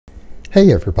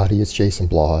Hey everybody, it's Jason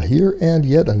Blaha here, and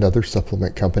yet another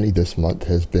supplement company this month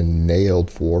has been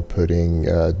nailed for putting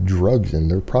drugs in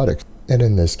their products. And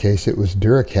in this case, it was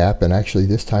Duracap, and actually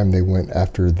this time they went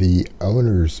after the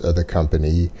owners of the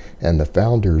company and the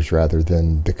founders rather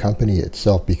than the company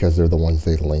itself, because they're the ones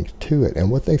they linked to it. And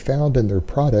what they found in their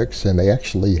products, and they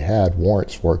actually had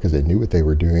warrants for it because they knew what they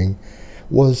were doing,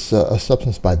 was a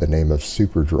substance by the name of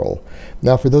Superdrol.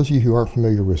 Now, for those of you who aren't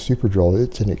familiar with Superdrol,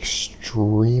 it's an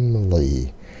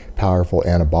extremely powerful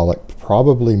anabolic,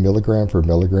 probably milligram for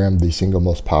milligram, the single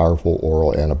most powerful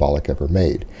oral anabolic ever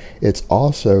made. It's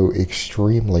also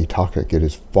extremely toxic. It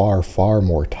is far, far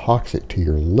more toxic to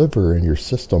your liver and your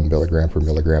system milligram per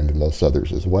milligram than most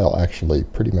others as well. Actually,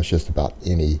 pretty much just about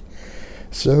any.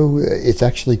 So it's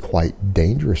actually quite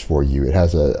dangerous for you. It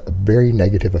has a very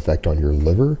negative effect on your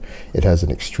liver. It has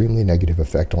an extremely negative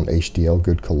effect on HDL,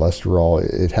 good cholesterol.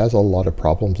 It has a lot of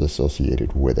problems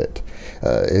associated with it.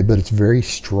 But it's very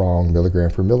strong milligram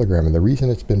for milligram. And the reason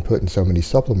it's been put in so many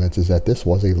supplements is that this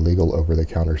was a legal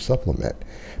over-the-counter supplement.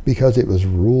 Because it was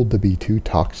ruled to be too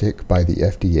toxic by the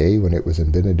FDA when it was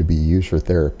invented to be used for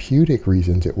therapeutic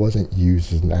reasons, it wasn't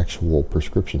used as an actual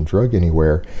prescription drug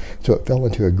anywhere. So it fell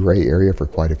into a gray area for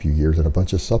quite a few years, and a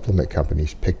bunch of supplement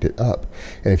companies picked it up.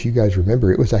 And if you guys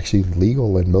remember, it was actually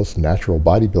legal in most natural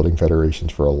bodybuilding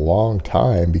federations for a long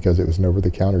time because it was an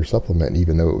over-the-counter supplement,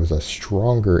 even though it was a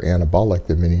stronger anabolic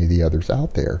than many of the others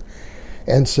out there.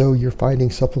 And so you're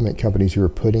finding supplement companies who are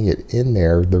putting it in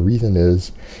there. The reason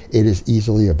is it is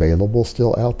easily available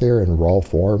still out there in raw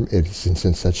form.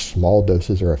 Since such small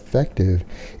doses are effective,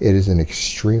 it is an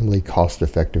extremely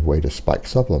cost-effective way to spike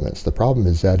supplements. The problem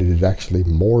is that it is actually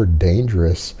more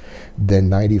dangerous than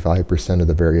 95% of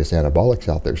the various anabolics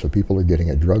out there. So people are getting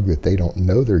a drug that they don't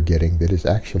know they're getting that is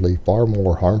actually far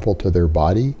more harmful to their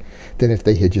body than if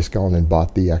they had just gone and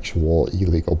bought the actual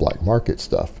illegal black market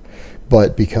stuff.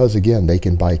 But because, again, they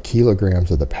can buy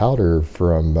kilograms of the powder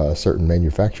from certain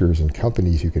manufacturers and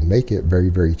companies who can make it very,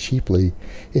 very cheaply,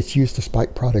 it's used to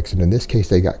spike products. And in this case,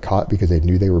 they got caught because they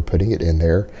knew they were putting it in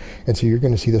there. And so you're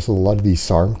going to see this with a lot of these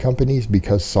SARM companies,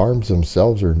 because SARMs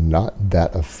themselves are not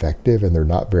that effective and they're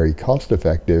not very cost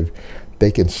effective.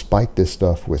 They can spike this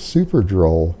stuff with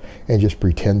Superdrol and just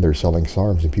pretend they're selling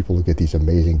SARMs, and people will get these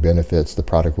amazing benefits. The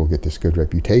product will get this good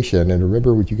reputation. And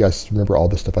remember, would you guys remember all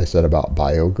the stuff I said about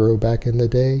BioGrow back in the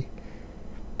day?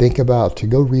 Think about, to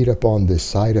go read up on the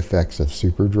side effects of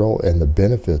Superdrol and the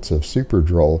benefits of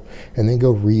Superdrol, and then go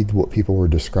read what people were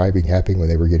describing happening when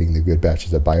they were getting the good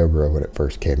batches of BioGrow when it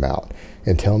first came out.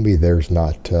 And tell me there's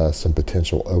not some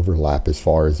potential overlap as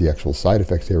far as the actual side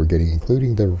effects they were getting,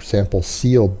 including the sample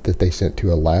sealed that they sent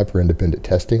to a lab for independent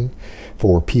testing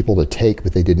for people to take,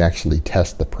 but they didn't actually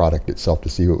test the product itself to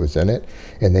see what was in it.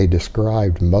 And they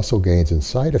described muscle gains and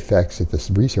side effects that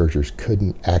the researchers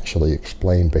couldn't actually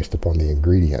explain based upon the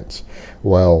ingredients.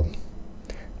 Well,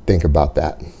 think about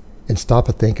that. And stop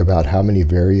and think about how many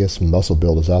various muscle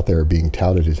builders out there are being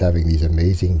touted as having these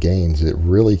amazing gains that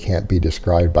really can't be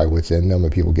described by what's in them,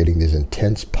 and people getting these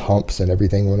intense pumps and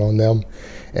everything went on them,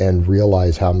 and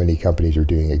realize how many companies are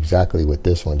doing exactly what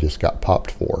this one just got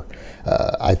popped for.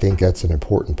 I think that's an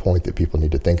important point that people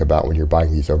need to think about when you're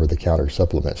buying these over-the-counter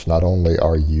supplements. Not only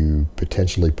are you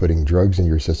potentially putting drugs in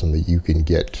your system that you can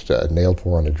get nailed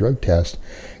for on a drug test,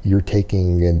 you're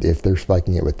taking, and if they're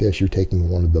spiking it with this, you're taking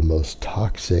one of the most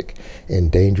toxic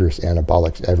and dangerous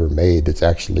anabolics ever made that's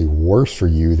actually worse for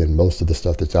you than most of the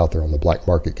stuff that's out there on the black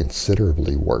market,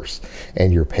 considerably worse.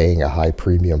 And you're paying a high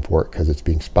premium for it because it's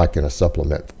being spiked in a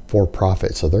supplement for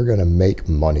profit. So they're going to make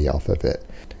money off of it.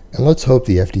 And let's hope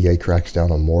the FDA cracks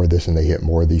down on more of this and they hit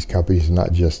more of these companies,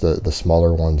 not just the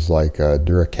smaller ones like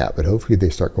Duracap, but hopefully they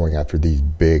start going after these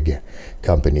big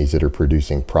companies that are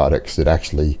producing products that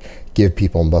actually give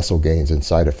people muscle gains and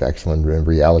side effects, when in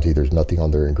reality there's nothing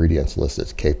on their ingredients list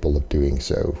that's capable of doing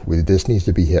so. This needs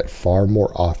to be hit far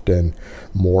more often,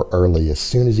 more early. As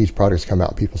soon as these products come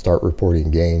out, people start reporting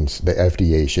gains, the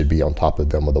FDA should be on top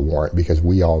of them with a warrant, because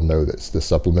we all know that the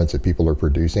supplements that people are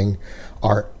producing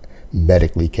aren't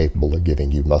medically capable of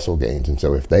giving you muscle gains. And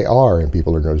so if they are, and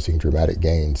people are noticing dramatic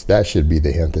gains, that should be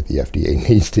the hint that the FDA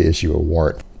needs to issue a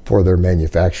warrant for their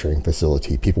manufacturing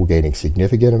facility. People gaining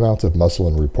significant amounts of muscle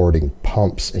and reporting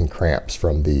pumps and cramps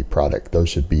from the product. Those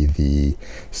should be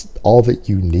all that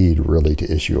you need really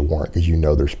to issue a warrant, because you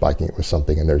know they're spiking it with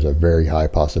something, and there's a very high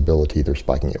possibility they're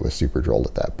spiking it with Superdrol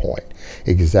at that point.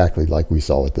 Exactly like we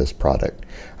saw with this product.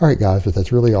 All right, guys, but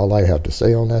that's really all I have to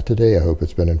say on that today. I hope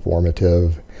it's been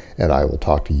informative, and I will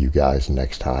talk to you guys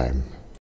next time.